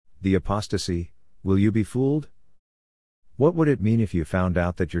The apostasy, will you be fooled? What would it mean if you found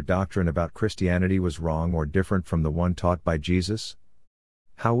out that your doctrine about Christianity was wrong or different from the one taught by Jesus?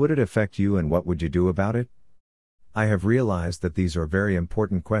 How would it affect you and what would you do about it? I have realized that these are very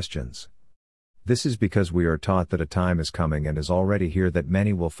important questions. This is because we are taught that a time is coming and is already here that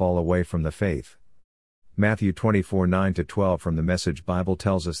many will fall away from the faith. Matthew 24:9-12 from the Message Bible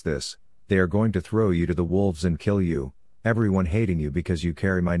tells us this: "They are going to throw you to the wolves and kill you, everyone hating you because you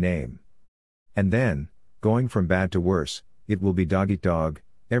carry my name." And then, going from bad to worse, it will be dog eat dog,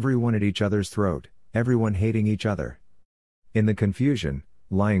 everyone at each other's throat, everyone hating each other. In the confusion,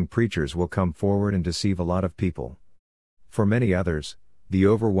 lying preachers will come forward and deceive a lot of people. For many others, the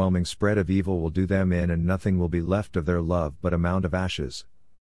overwhelming spread of evil will do them in and nothing will be left of their love but a mound of ashes.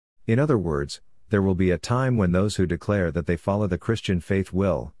 In other words, there will be a time when those who declare that they follow the Christian faith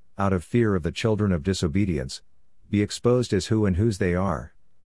will, out of fear of the children of disobedience, be exposed as who and whose they are.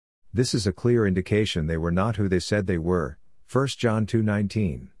 This is a clear indication they were not who they said they were, 1 John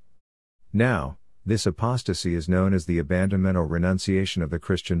 2:19. Now, this apostasy is known as the abandonment or renunciation of the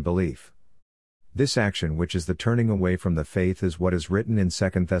Christian belief. This action, which is the turning away from the faith, is what is written in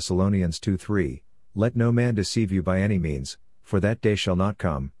 2 Thessalonians 2:3, "Let no man deceive you by any means, for that day shall not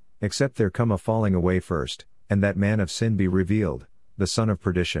come, except there come a falling away first, and that man of sin be revealed, the son of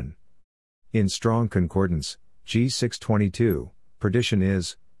perdition." In Strong Concordance, G 622, perdition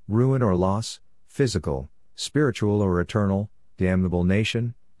is ruin or loss, physical, spiritual or eternal, damnable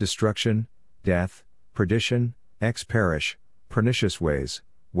nation, destruction, death, perdition, perish, pernicious ways,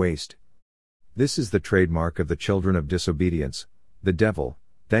 waste. This is the trademark of the children of disobedience, the devil,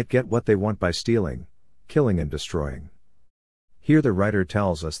 that get what they want by stealing, killing and destroying. Here the writer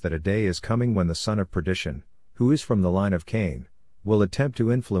tells us that a day is coming when the son of perdition, who is from the line of Cain, will attempt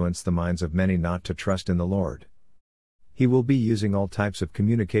to influence the minds of many not to trust in the Lord. He will be using all types of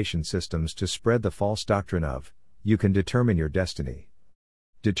communication systems to spread the false doctrine of, "You can determine your destiny."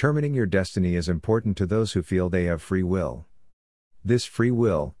 Determining your destiny is important to those who feel they have free will. This free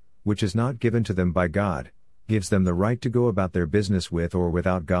will, which is not given to them by God, gives them the right to go about their business with or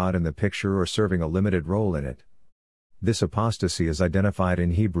without God in the picture or serving a limited role in it. This apostasy is identified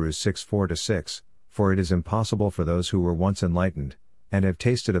in Hebrews 6:4-6, "For it is impossible for those who were once enlightened, and have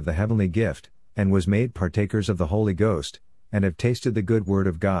tasted of the heavenly gift, and was made partakers of the Holy Ghost, and have tasted the good word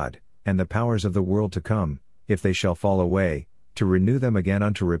of God, and the powers of the world to come, if they shall fall away, to renew them again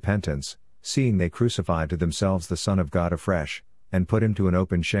unto repentance, seeing they crucify to themselves the Son of God afresh, and put him to an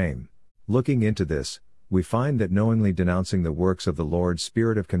open shame." Looking into this, we find that knowingly denouncing the works of the Lord's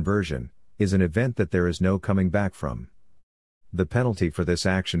Spirit of conversion, is an event that there is no coming back from. The penalty for this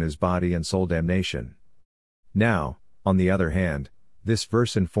action is body and soul damnation. Now, on the other hand, this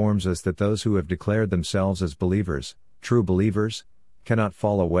verse informs us that those who have declared themselves as believers, true believers, cannot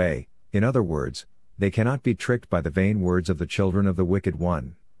fall away. In other words, they cannot be tricked by the vain words of the children of the wicked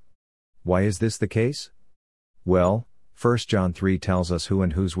one. Why is this the case? Well, 1 John 3 tells us who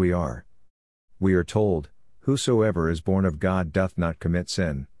and whose we are. We are told, "Whosoever is born of God doth not commit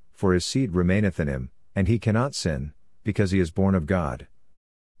sin, for his seed remaineth in him, and he cannot sin, because he is born of God."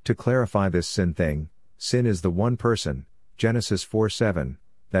 To clarify this sin thing, sin is the one person, Genesis 4:7,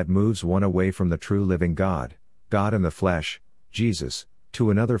 that moves one away from the true living God, God in the flesh, Jesus, to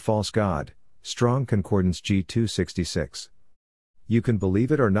another false God, Strong Concordance G 266. You can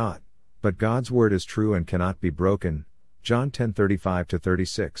believe it or not, but God's word is true and cannot be broken, John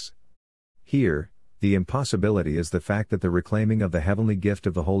 10:35-36. Here, the impossibility is the fact that the reclaiming of the heavenly gift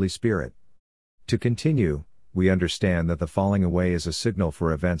of the Holy Spirit. To continue, we understand that the falling away is a signal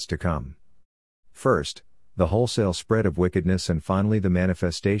for events to come. First, the wholesale spread of wickedness, and finally the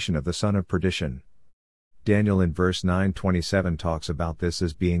manifestation of the son of perdition. Daniel in verse 9:27 talks about this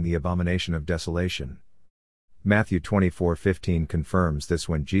as being the abomination of desolation. Matthew 24:15 confirms this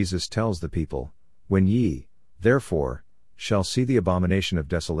when Jesus tells the people, "When ye, therefore, shall see the abomination of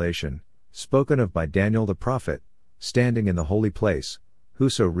desolation, spoken of by Daniel the prophet, standing in the holy place,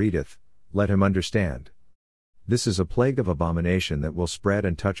 whoso readeth, let him understand." This is a plague of abomination that will spread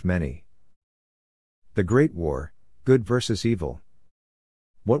and touch many. The Great War, good versus evil.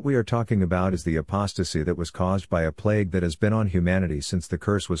 What we are talking about is the apostasy that was caused by a plague that has been on humanity since the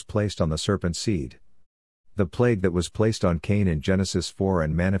curse was placed on the serpent's seed. The plague that was placed on Cain in Genesis 4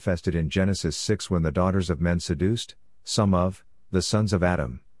 and manifested in Genesis 6 when the daughters of men seduced, some of, the sons of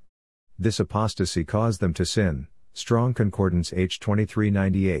Adam. This apostasy caused them to sin, Strong Concordance H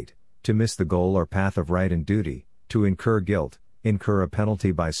 2398, to miss the goal or path of right and duty, to incur guilt, incur a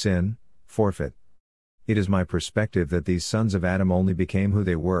penalty by sin, forfeit. It is my perspective that these sons of Adam only became who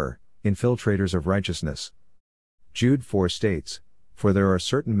they were, infiltrators of righteousness. Jude 4 states, For there are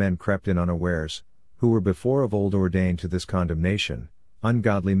certain men crept in unawares, who were before of old ordained to this condemnation,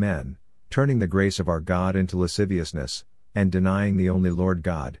 ungodly men, turning the grace of our God into lasciviousness, and denying the only Lord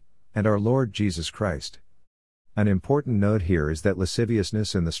God, and our Lord Jesus Christ. An important note here is that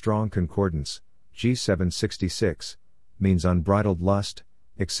lasciviousness in the Strong Concordance, G766, means unbridled lust,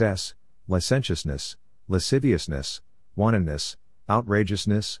 excess, licentiousness, lasciviousness, wantonness,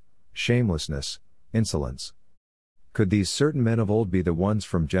 outrageousness, shamelessness, insolence. Could these certain men of old be the ones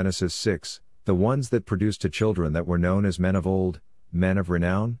from Genesis 6, the ones that produced children that were known as men of old, men of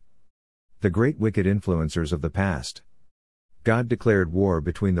renown? The great wicked influencers of the past. God declared war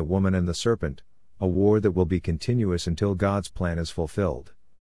between the woman and the serpent, a war that will be continuous until God's plan is fulfilled.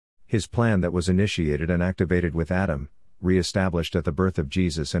 His plan that was initiated and activated with Adam, re-established at the birth of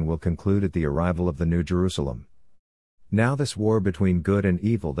Jesus and will conclude at the arrival of the New Jerusalem. Now this war between good and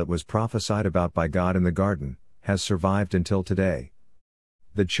evil that was prophesied about by God in the garden, has survived until today.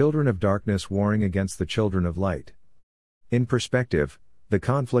 The children of darkness warring against the children of light. In perspective, the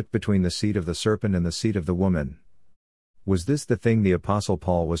conflict between the seed of the serpent and the seed of the woman. Was this the thing the Apostle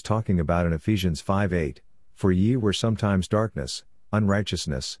Paul was talking about in Ephesians 5:8? For ye were sometimes darkness,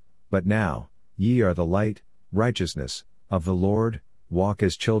 unrighteousness, but now, ye are the light, righteousness, of the Lord, walk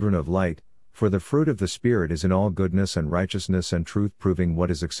as children of light, for the fruit of the Spirit is in all goodness and righteousness and truth, proving what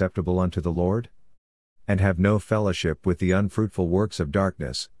is acceptable unto the Lord? And have no fellowship with the unfruitful works of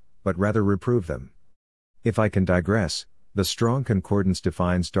darkness, but rather reprove them. If I can digress, the Strong Concordance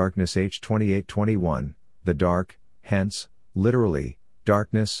defines darkness H2821, the dark, hence, literally,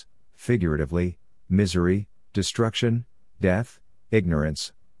 darkness, figuratively, misery, destruction, death,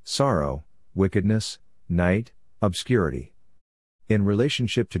 ignorance, sorrow, wickedness, night, obscurity. In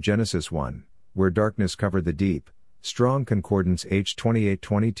relationship to Genesis 1, where darkness covered the deep, Strong Concordance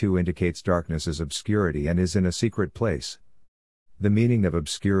H2822 indicates darkness as obscurity and is in a secret place. The meaning of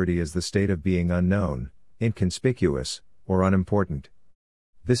obscurity is the state of being unknown, inconspicuous, or unimportant.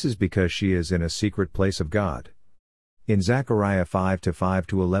 This is because she is in a secret place of God. In Zechariah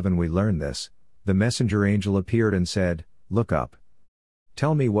 5:5-11 we learn this. The messenger angel appeared and said, "Look up.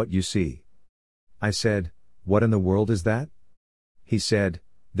 Tell me what you see." I said, "What in the world is that?" He said,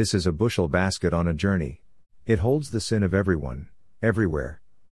 "This is a bushel basket on a journey. It holds the sin of everyone, everywhere."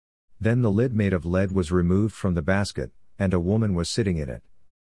 Then the lid made of lead was removed from the basket, and a woman was sitting in it.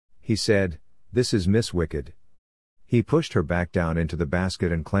 He said, "This is Miss Wicked." He pushed her back down into the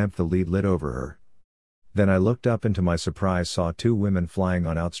basket and clamped the lead lid over her. Then I looked up and to my surprise saw two women flying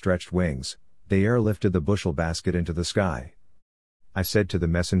on outstretched wings. They airlifted the bushel basket into the sky. I said to the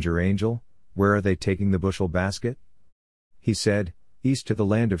messenger angel, "Where are they taking the bushel basket?" He said, "East to the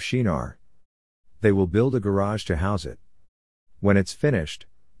land of Shinar. They will build a garage to house it. When it's finished,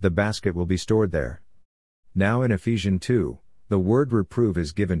 the basket will be stored there." Now in Ephesians 2, the word reprove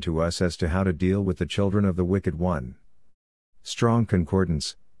is given to us as to how to deal with the children of the wicked one. Strong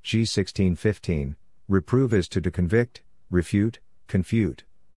Concordance, G1615, reprove is to convict, refute, confute.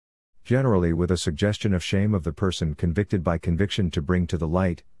 Generally with a suggestion of shame of the person convicted, by conviction to bring to the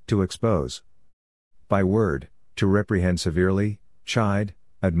light, to expose. By word, to reprehend severely, chide,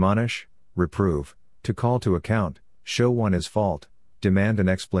 admonish, reprove, to call to account, show one his fault, demand an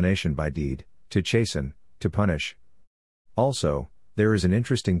explanation. By deed, to chasten, to punish. Also, there is an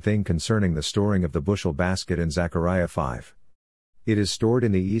interesting thing concerning the storing of the bushel basket in Zechariah 5. It is stored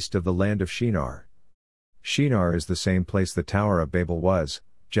in the east of the land of Shinar. Shinar is the same place the Tower of Babel was,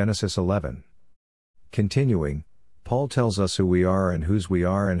 Genesis 11. Continuing, Paul tells us who we are and whose we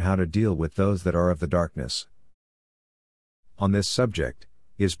are and how to deal with those that are of the darkness. On this subject,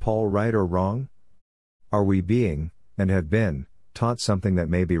 is Paul right or wrong? Are we being, and have been, taught something that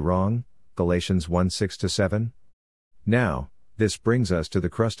may be wrong? Galatians 1:6-7. Now, this brings us to the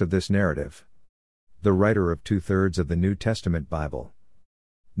crust of this narrative. The writer of 2/3 of the New Testament Bible.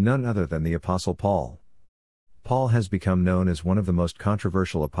 None other than the Apostle Paul. Paul has become known as one of the most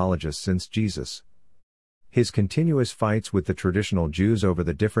controversial apologists since Jesus. His continuous fights with the traditional Jews over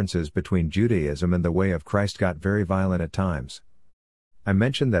the differences between Judaism and the way of Christ got very violent at times. I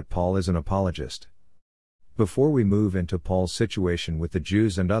mentioned that Paul is an apologist. Before we move into Paul's situation with the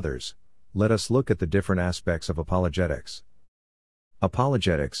Jews and others, let us look at the different aspects of apologetics.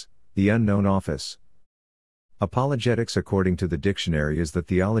 Apologetics, the unknown office. Apologetics, according to the dictionary, is the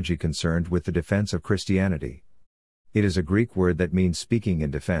theology concerned with the defense of Christianity. It is a Greek word that means speaking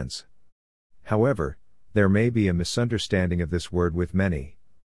in defense. However, there may be a misunderstanding of this word with many.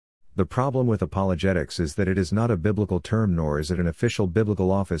 The problem with apologetics is that it is not a biblical term, nor is it an official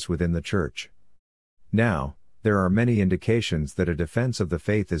biblical office within the church. Now, there are many indications that a defense of the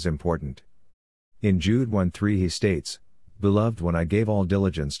faith is important. In Jude 1:3 he states, Beloved, when I gave all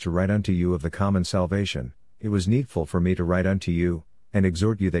diligence to write unto you of the common salvation, it was needful for me to write unto you, and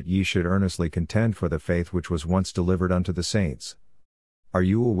exhort you that ye should earnestly contend for the faith which was once delivered unto the saints. Are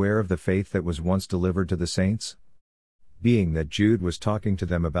you aware of the faith that was once delivered to the saints? Being that Jude was talking to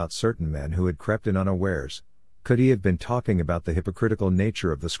them about certain men who had crept in unawares, could he have been talking about the hypocritical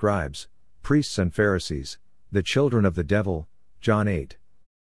nature of the scribes, priests and Pharisees, the children of the devil? John 8.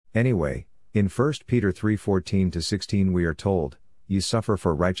 Anyway, in 1 Peter 3:14-16 we are told, Ye suffer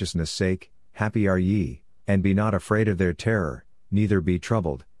for righteousness' sake, happy are ye, and be not afraid of their terror, neither be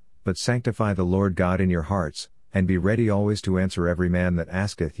troubled, but sanctify the Lord God in your hearts, and be ready always to answer every man that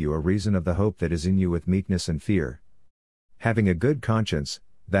asketh you a reason of the hope that is in you with meekness and fear. Having a good conscience,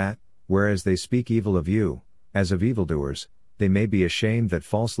 that, whereas they speak evil of you, as of evildoers, they may be ashamed that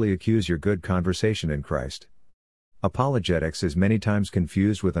falsely accuse your good conversation in Christ. Apologetics is many times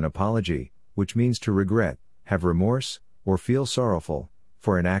confused with an apology, which means to regret, have remorse, or feel sorrowful,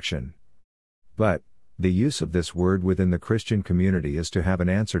 for an action. But, the use of this word within the Christian community is to have an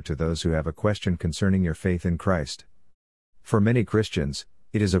answer to those who have a question concerning your faith in Christ. For many Christians,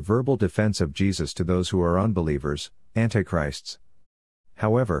 it is a verbal defense of Jesus to those who are unbelievers, antichrists.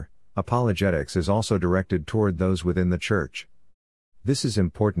 However, apologetics is also directed toward those within the church. This is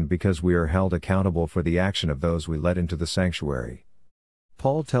important because we are held accountable for the action of those we let into the sanctuary.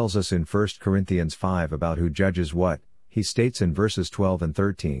 Paul tells us in 1 Corinthians 5 about who judges what. He states in verses 12 and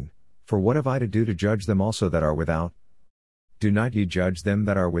 13, For what have I to do to judge them also that are without? Do not ye judge them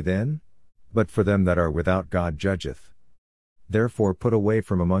that are within? But for them that are without God judgeth. Therefore put away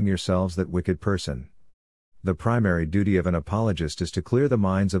from among yourselves that wicked person. The primary duty of an apologist is to clear the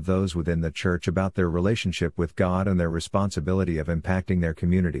minds of those within the church about their relationship with God and their responsibility of impacting their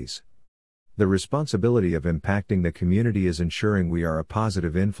communities. The responsibility of impacting the community is ensuring we are a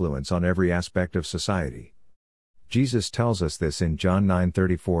positive influence on every aspect of society. Jesus tells us this in John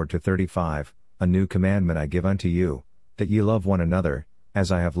 9:34-35, A new commandment I give unto you, that ye love one another, as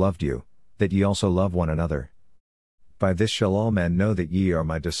I have loved you, that ye also love one another. By this shall all men know that ye are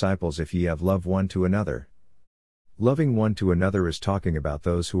my disciples if ye have love one to another. Loving one to another is talking about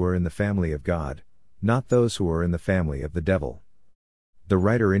those who are in the family of God, not those who are in the family of the devil. The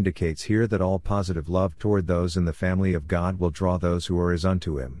writer indicates here that all positive love toward those in the family of God will draw those who are as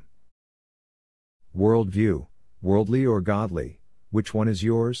unto him. Worldview, worldly or godly, which one is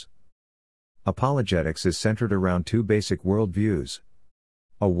yours? Apologetics is centered around two basic worldviews.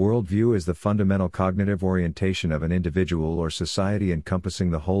 A worldview is the fundamental cognitive orientation of an individual or society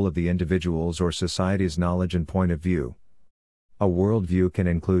encompassing the whole of the individual's or society's knowledge and point of view. A worldview can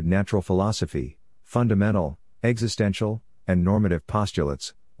include natural philosophy, fundamental, existential, and normative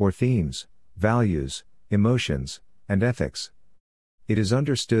postulates, or themes, values, emotions, and ethics. It is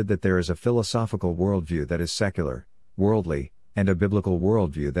understood that there is a philosophical worldview that is secular, worldly, and a biblical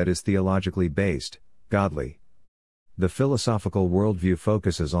worldview that is theologically based, godly. The philosophical worldview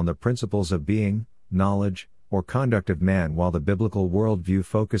focuses on the principles of being, knowledge, or conduct of man, while the biblical worldview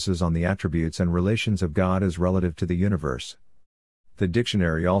focuses on the attributes and relations of God as relative to the universe. The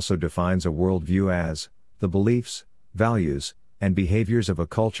dictionary also defines a worldview as the beliefs, values, and behaviors of a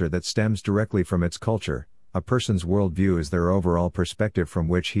culture that stems directly from its culture. A person's worldview is their overall perspective from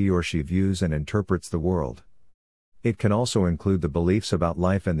which he or she views and interprets the world. It can also include the beliefs about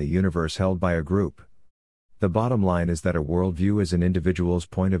life and the universe held by a group. The bottom line is that a worldview is an individual's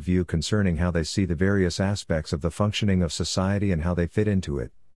point of view concerning how they see the various aspects of the functioning of society and how they fit into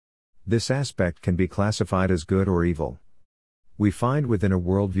it. This aspect can be classified as good or evil. We find within a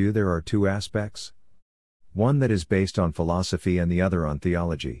worldview there are two aspects. One that is based on philosophy and the other on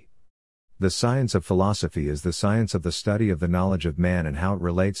theology. The science of philosophy is the science of the study of the knowledge of man and how it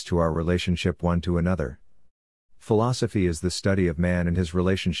relates to our relationship one to another. Philosophy is the study of man and his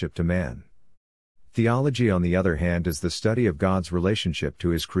relationship to man. Theology, on the other hand, is the study of God's relationship to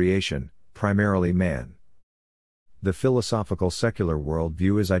his creation, primarily man. The philosophical secular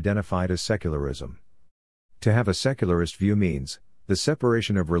worldview is identified as secularism. To have a secularist view means the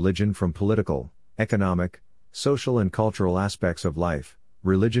separation of religion from political, economic, social and cultural aspects of life.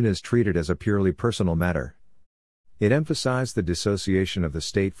 Religion is treated as a purely personal matter. It emphasized the dissociation of the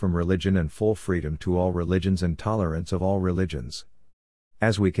state from religion and full freedom to all religions and tolerance of all religions.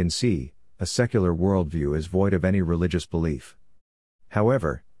 As we can see, a secular worldview is void of any religious belief.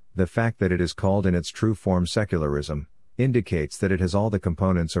 However, the fact that it is called in its true form secularism, indicates that it has all the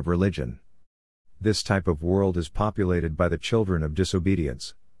components of religion. This type of world is populated by the children of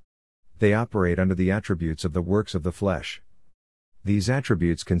disobedience. They operate under the attributes of the works of the flesh. These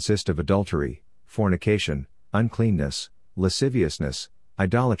attributes consist of adultery, fornication, uncleanness, lasciviousness,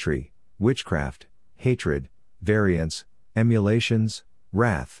 idolatry, witchcraft, hatred, variance, emulations,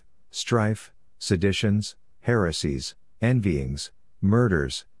 wrath, strife, seditions, heresies, envyings,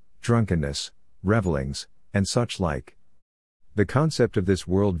 murders, drunkenness, revellings, and such like. The concept of this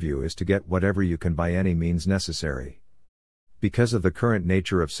worldview is to get whatever you can by any means necessary. Because of the current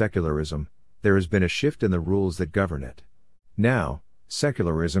nature of secularism, there has been a shift in the rules that govern it. Now,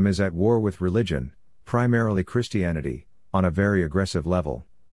 secularism is at war with religion, primarily Christianity, on a very aggressive level.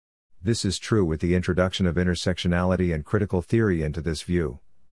 This is true with the introduction of intersectionality and critical theory into this view.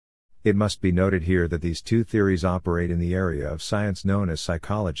 It must be noted here that these two theories operate in the area of science known as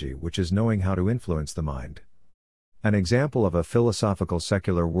psychology, which is knowing how to influence the mind. An example of a philosophical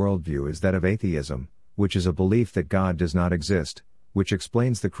secular worldview is that of atheism, which is a belief that God does not exist, which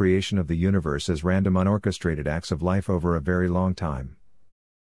explains the creation of the universe as random unorchestrated acts of life over a very long time.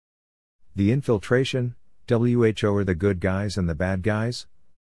 The infiltration, WHO are the good guys and the bad guys?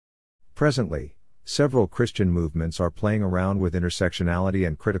 Presently, several Christian movements are playing around with intersectionality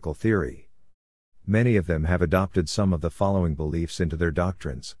and critical theory. Many of them have adopted some of the following beliefs into their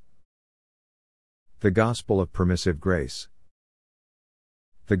doctrines. The gospel of permissive grace.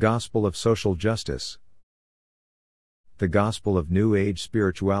 The gospel of social justice. The gospel of New Age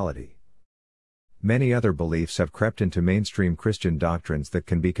spirituality. Many other beliefs have crept into mainstream Christian doctrines that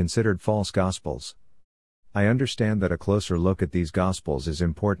can be considered false gospels. I understand that a closer look at these gospels is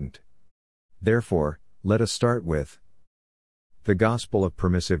important. Therefore, let us start with the gospel of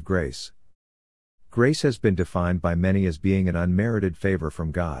permissive grace. Grace has been defined by many as being an unmerited favor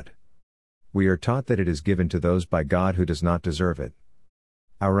from God. We are taught that it is given to those by God who does not deserve it.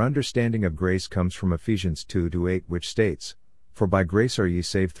 Our understanding of grace comes from Ephesians 2:8, which states, "For by grace are ye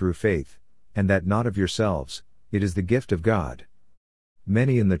saved through faith, and that not of yourselves, it is the gift of God."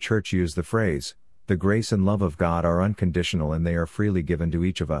 Many in the church use the phrase, "The grace and love of God are unconditional and they are freely given to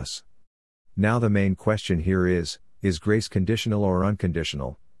each of us." Now the main question here is grace conditional or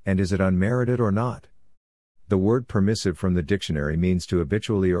unconditional, and is it unmerited or not? The word permissive from the dictionary means to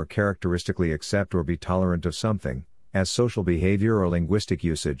habitually or characteristically accept or be tolerant of something, as social behavior or linguistic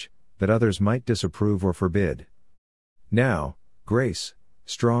usage, that others might disapprove or forbid. Now, grace,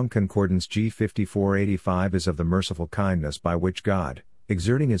 Strong Concordance G5485 is of the merciful kindness by which God,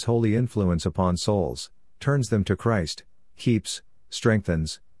 exerting His holy influence upon souls, turns them to Christ, keeps,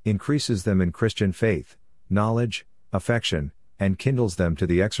 strengthens, increases them in Christian faith, knowledge, affection, and kindles them to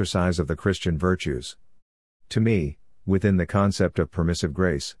the exercise of the Christian virtues. To me, within the concept of permissive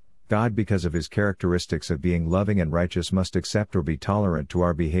grace, God, because of His characteristics of being loving and righteous, must accept or be tolerant to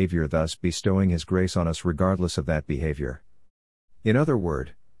our behavior, thus bestowing His grace on us regardless of that behavior. In other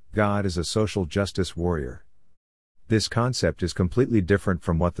words, God is a social justice warrior. This concept is completely different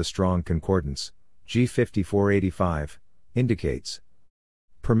from what the Strong Concordance, G5485, indicates.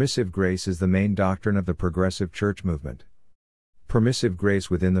 Permissive grace is the main doctrine of the Progressive Church movement. Permissive grace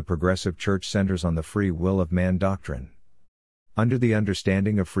within the Progressive Church centers on the free will of man doctrine. Under the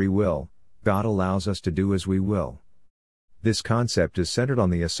understanding of free will, God allows us to do as we will. This concept is centered on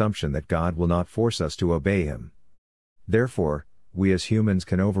the assumption that God will not force us to obey Him. Therefore, we as humans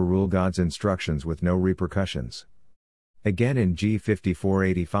can overrule God's instructions with no repercussions. Again in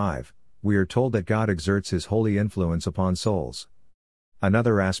G5485, we are told that God exerts His holy influence upon souls.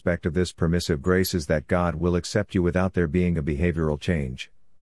 Another aspect of this permissive grace is that God will accept you without there being a behavioral change.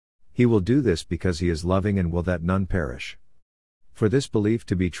 He will do this because He is loving and will that none perish. For this belief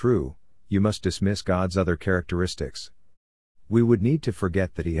to be true, you must dismiss God's other characteristics. We would need to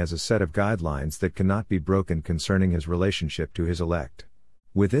forget that He has a set of guidelines that cannot be broken concerning His relationship to His elect.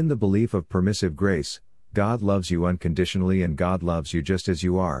 Within the belief of permissive grace, God loves you unconditionally and God loves you just as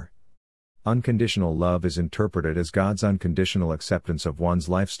you are. Unconditional love is interpreted as God's unconditional acceptance of one's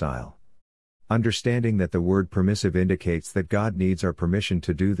lifestyle. Understanding that the word permissive indicates that God needs our permission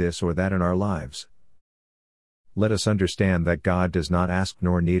to do this or that in our lives. Let us understand that God does not ask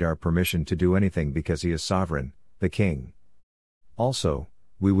nor need our permission to do anything because He is sovereign, the King. Also,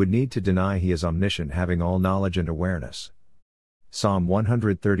 we would need to deny He is omniscient, having all knowledge and awareness. Psalm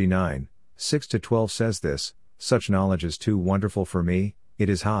 139, 6-12 says this, "Such knowledge is too wonderful for me, it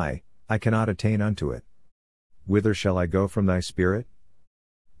is high, I cannot attain unto it. Whither shall I go from Thy Spirit?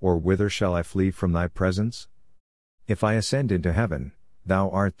 Or whither shall I flee from Thy presence? If I ascend into heaven, Thou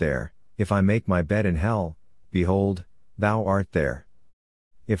art there, if I make my bed in hell, behold, Thou art there.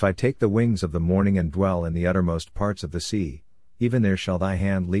 If I take the wings of the morning and dwell in the uttermost parts of the sea, even there shall Thy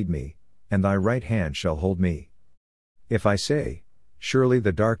hand lead me, and Thy right hand shall hold me. If I say, surely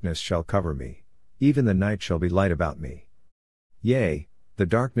the darkness shall cover me, even the night shall be light about me. Yea, the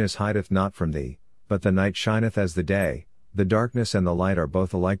darkness hideth not from Thee, but the night shineth as the day, the darkness and the light are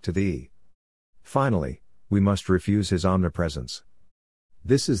both alike to Thee. Finally, we must refuse his omnipresence.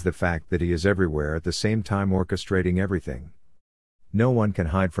 This is the fact that he is everywhere at the same time orchestrating everything. No one can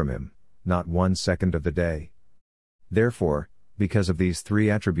hide from him, not 1 second of the day. Therefore, because of these three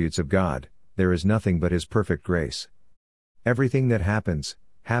attributes of God, there is nothing but his perfect grace. Everything that happens,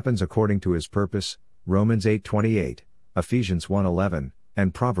 happens according to his purpose, Romans 8:28, Ephesians 1:11,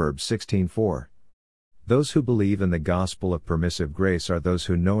 and Proverbs 16:4. Those who believe in the gospel of permissive grace are those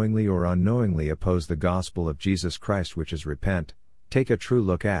who knowingly or unknowingly oppose the gospel of Jesus Christ, which is repent, take a true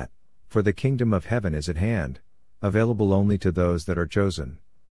look at, for the kingdom of heaven is at hand, available only to those that are chosen.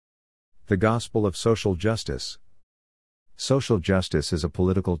 The gospel of social justice. Social justice is a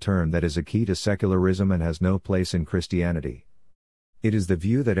political term that is a key to secularism and has no place in Christianity. It is the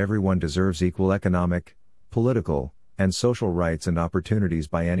view that everyone deserves equal economic, political, and social rights and opportunities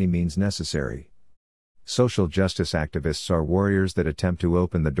by any means necessary. Social justice activists are warriors that attempt to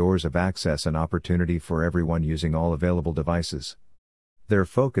open the doors of access and opportunity for everyone using all available devices. Their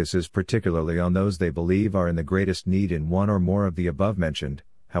focus is particularly on those they believe are in the greatest need in one or more of the above-mentioned.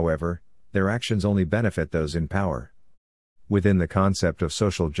 However, their actions only benefit those in power. Within the concept of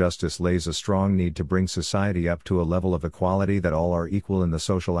social justice lays a strong need to bring society up to a level of equality that all are equal in the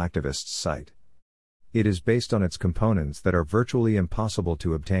social activists' sight. It is based on its components that are virtually impossible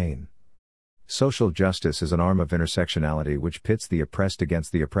to obtain. Social justice is an arm of intersectionality which pits the oppressed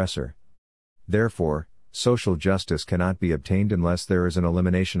against the oppressor. Therefore, social justice cannot be obtained unless there is an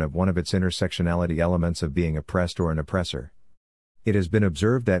elimination of one of its intersectionality elements of being oppressed or an oppressor. It has been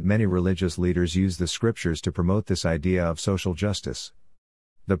observed that many religious leaders use the scriptures to promote this idea of social justice.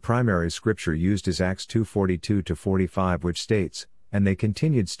 The primary scripture used is Acts 2:42-45, which states, "And they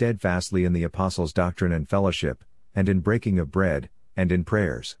continued steadfastly in the apostles' doctrine and fellowship, and in breaking of bread, and in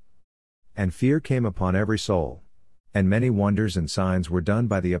prayers. And fear came upon every soul. And many wonders and signs were done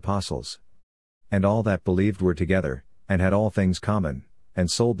by the apostles. And all that believed were together, and had all things common, and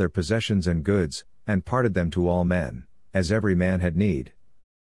sold their possessions and goods, and parted them to all men, as every man had need."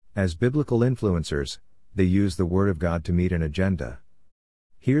 As biblical influencers, they use the Word of God to meet an agenda.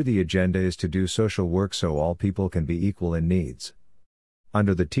 Here the agenda is to do social work so all people can be equal in needs.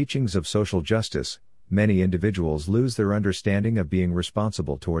 Under the teachings of social justice, many individuals lose their understanding of being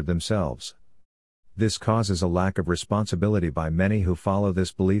responsible toward themselves. This causes a lack of responsibility by many who follow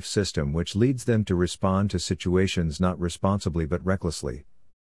this belief system, which leads them to respond to situations not responsibly but recklessly.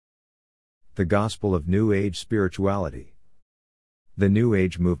 The gospel of New Age spirituality. The New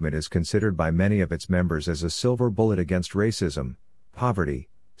Age movement is considered by many of its members as a silver bullet against racism, poverty,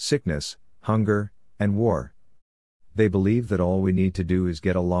 sickness, hunger, and war. They believe that all we need to do is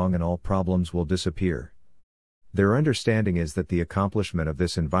get along and all problems will disappear. Their understanding is that the accomplishment of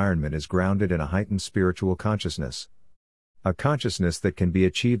this environment is grounded in a heightened spiritual consciousness. A consciousness that can be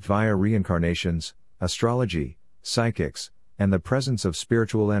achieved via reincarnations, astrology, psychics, and the presence of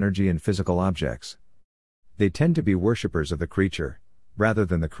spiritual energy in physical objects. They tend to be worshippers of the creature, rather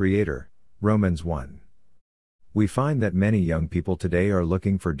than the Creator, Romans 1. We find that many young people today are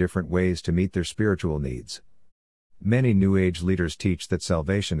looking for different ways to meet their spiritual needs. Many New Age leaders teach that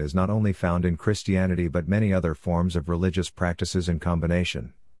salvation is not only found in Christianity but many other forms of religious practices in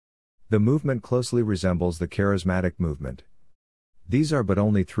combination. The movement closely resembles the charismatic movement. These are but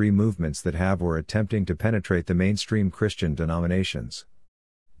only three movements that have or are attempting to penetrate the mainstream Christian denominations.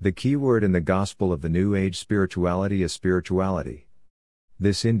 The key word in the gospel of the New Age spirituality is spirituality.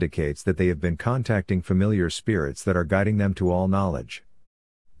 This indicates that they have been contacting familiar spirits that are guiding them to all knowledge.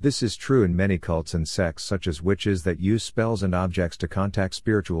 This is true in many cults and sects such as witches that use spells and objects to contact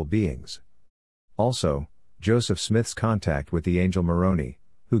spiritual beings. Also, Joseph Smith's contact with the angel Moroni,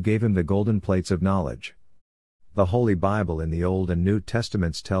 who gave him the golden plates of knowledge. The Holy Bible in the Old and New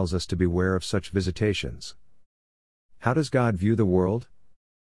Testaments tells us to beware of such visitations. How does God view the world?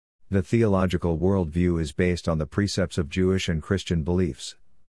 The theological worldview is based on the precepts of Jewish and Christian beliefs.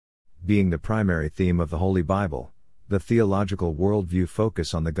 Being the primary theme of the Holy Bible, the theological worldview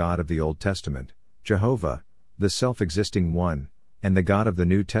focus on the God of the Old Testament, Jehovah, the self-existing one, and the God of the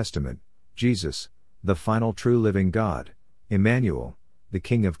New Testament, Jesus, the final true living God, Emmanuel, the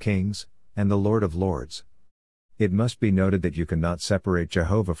King of Kings, and the Lord of Lords. It must be noted that you cannot separate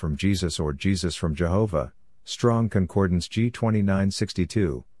Jehovah from Jesus or Jesus from Jehovah. Strong Concordance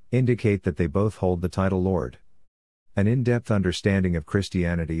G2962, indicate that they both hold the title Lord. An in-depth understanding of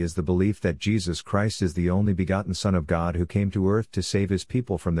Christianity is the belief that Jesus Christ is the only begotten Son of God who came to earth to save his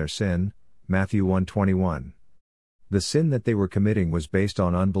people from their sin, Matthew 1:21. The sin that they were committing was based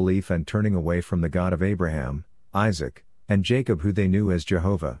on unbelief and turning away from the God of Abraham, Isaac, and Jacob, who they knew as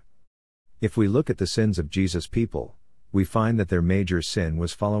Jehovah. If we look at the sins of Jesus' people, we find that their major sin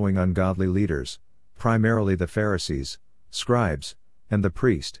was following ungodly leaders, primarily the Pharisees, scribes, and the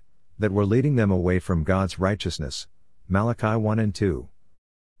priest, that were leading them away from God's righteousness. Malachi 1 and 2.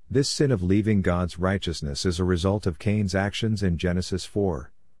 This sin of leaving God's righteousness is a result of Cain's actions in Genesis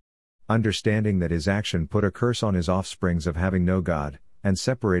 4. Understanding that his action put a curse on his offsprings of having no God, and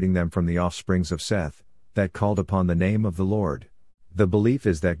separating them from the offsprings of Seth, that called upon the name of the Lord. The belief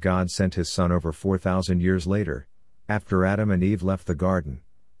is that God sent his Son over 4,000 years later, after Adam and Eve left the garden,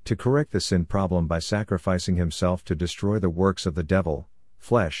 to correct the sin problem by sacrificing himself to destroy the works of the devil,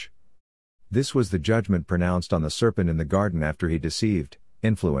 flesh. This was the judgment pronounced on the serpent in the garden after he deceived,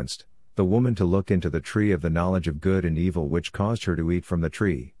 influenced, the woman to look into the tree of the knowledge of good and evil, which caused her to eat from the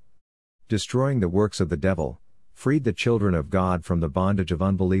tree. Destroying the works of the devil, freed the children of God from the bondage of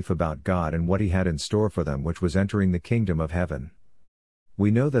unbelief about God and what he had in store for them, which was entering the kingdom of heaven.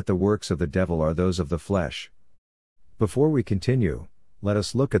 We know that the works of the devil are those of the flesh. Before we continue, let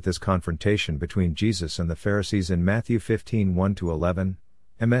us look at this confrontation between Jesus and the Pharisees in Matthew 15 1-11,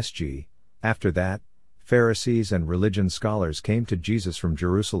 MSG. After that, Pharisees and religion scholars came to Jesus from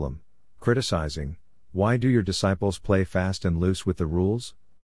Jerusalem, criticizing, "Why do your disciples play fast and loose with the rules?"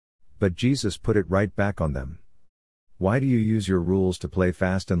 But Jesus put it right back on them. Why do you use your rules to play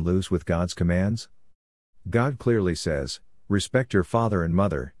fast and loose with God's commands? God clearly says, respect your father and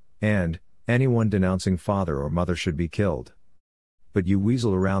mother, and anyone denouncing father or mother should be killed. But you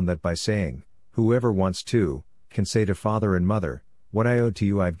weasel around that by saying, whoever wants to, can say to father and mother, what I owe to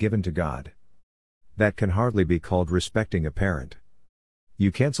you I've given to God. That can hardly be called respecting a parent.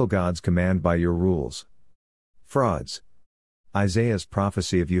 You cancel God's command by your rules. Frauds. Isaiah's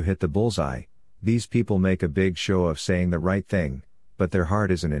prophecy of you hit the bullseye. These people make a big show of saying the right thing, but their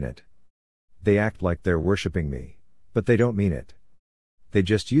heart isn't in it. They act like they're worshiping me, but they don't mean it. They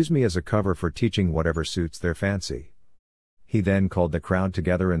just use me as a cover for teaching whatever suits their fancy. He then called the crowd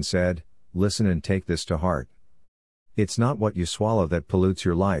together and said, listen and take this to heart. It's not what you swallow that pollutes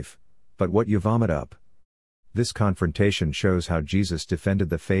your life, but what you vomit up. This confrontation shows how Jesus defended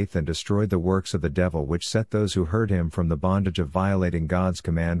the faith and destroyed the works of the devil, which set those who heard him from the bondage of violating God's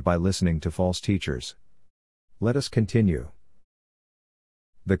command by listening to false teachers. Let us continue.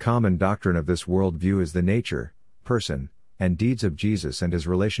 The common doctrine of this worldview is the nature, person, and deeds of Jesus and his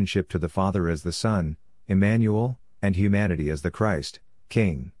relationship to the Father as the Son, Emmanuel, and humanity as the Christ,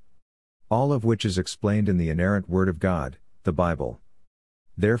 King. All of which is explained in the inerrant Word of God, the Bible.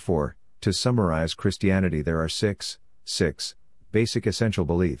 Therefore, to summarize Christianity, there are six basic essential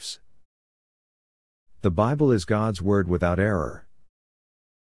beliefs. The Bible is God's Word without error.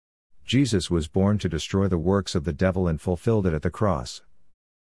 Jesus was born to destroy the works of the devil and fulfilled it at the cross.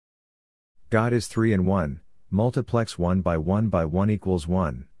 God is 3 in 1, multiplex 1 by 1 by 1 equals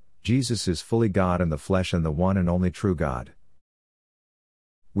 1. Jesus is fully God in the flesh and the one and only true God.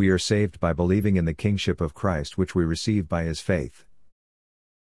 We are saved by believing in the kingship of Christ, which we receive by his faith.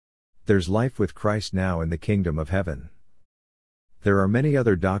 There's life with Christ now in the kingdom of heaven. There are many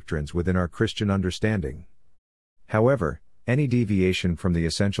other doctrines within our Christian understanding. However, any deviation from the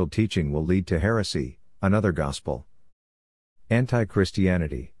essential teaching will lead to heresy, another gospel.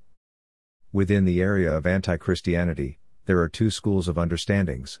 Anti-Christianity. Within the area of anti-Christianity, there are two schools of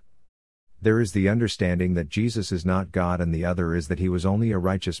understandings. There is the understanding that Jesus is not God, and the other is that he was only a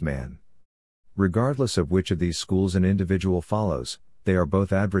righteous man. Regardless of which of these schools an individual follows, they are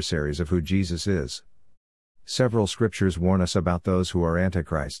both adversaries of who Jesus is. Several scriptures warn us about those who are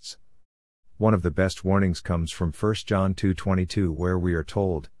antichrists. One of the best warnings comes from 1 John 2:22, where we are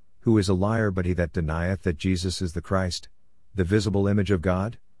told, "Who is a liar but he that denieth that Jesus is the Christ, the visible image of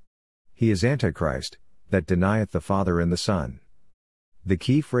God? He is Antichrist, that denieth the Father and the Son." The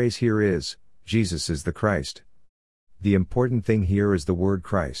key phrase here is, Jesus is the Christ. The important thing here is the word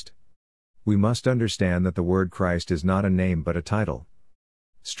Christ. We must understand that the word Christ is not a name but a title.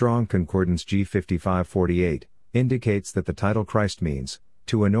 Strong Concordance G5548 indicates that the title Christ means,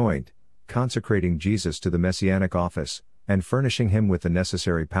 to anoint, consecrating Jesus to the messianic office, and furnishing him with the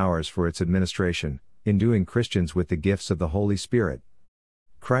necessary powers for its administration, enduing Christians with the gifts of the Holy Spirit.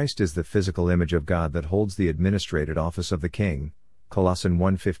 Christ is the physical image of God that holds the administrated office of the King, Colossians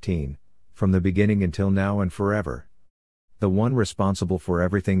 1:15, from the beginning until now and forever. The one responsible for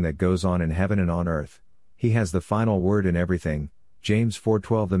everything that goes on in heaven and on earth. He has the final word in everything, James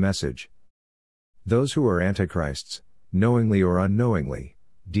 4:12. The Message. Those who are antichrists, knowingly or unknowingly,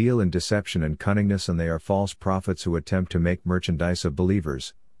 deal in deception and cunningness, and they are false prophets who attempt to make merchandise of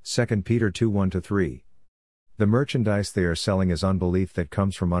believers, 2 Peter 2:1-3. The merchandise they are selling is unbelief that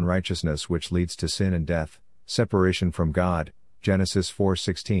comes from unrighteousness, which leads to sin and death, separation from God, Genesis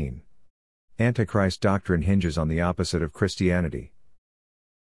 4:16. Antichrist doctrine hinges on the opposite of Christianity.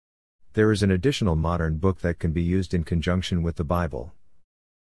 There is an additional modern book that can be used in conjunction with the Bible.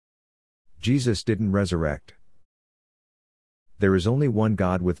 Jesus didn't resurrect. There is only one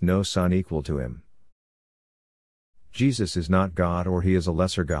God with no Son equal to him. Jesus is not God, or he is a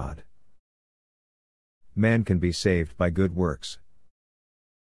lesser God. Man can be saved by good works.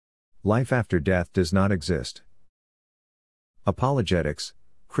 Life after death does not exist. Apologetics,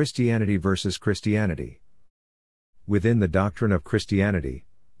 Christianity versus Christianity. Within the doctrine of Christianity,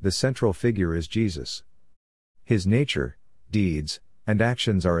 the central figure is Jesus. His nature, deeds, and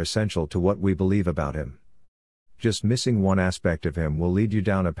actions are essential to what we believe about him. Just missing one aspect of him will lead you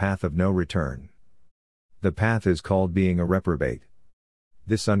down a path of no return. The path is called being a reprobate.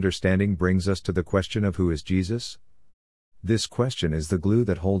 This understanding brings us to the question of who is Jesus? This question is the glue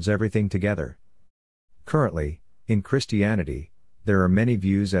that holds everything together. Currently, in Christianity, there are many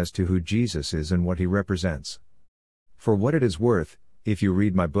views as to who Jesus is and what he represents. For what it is worth, if you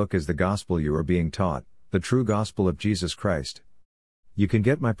read my book as the gospel you are being taught, the true gospel of Jesus Christ, you can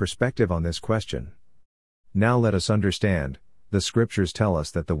get my perspective on this question. Now let us understand, the scriptures tell us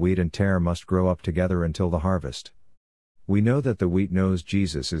that the wheat and tare must grow up together until the harvest. We know that the wheat knows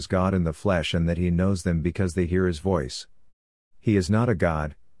Jesus is God in the flesh and that he knows them because they hear his voice. He is not a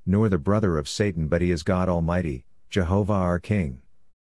god, nor the brother of Satan, but he is God Almighty, Jehovah our King.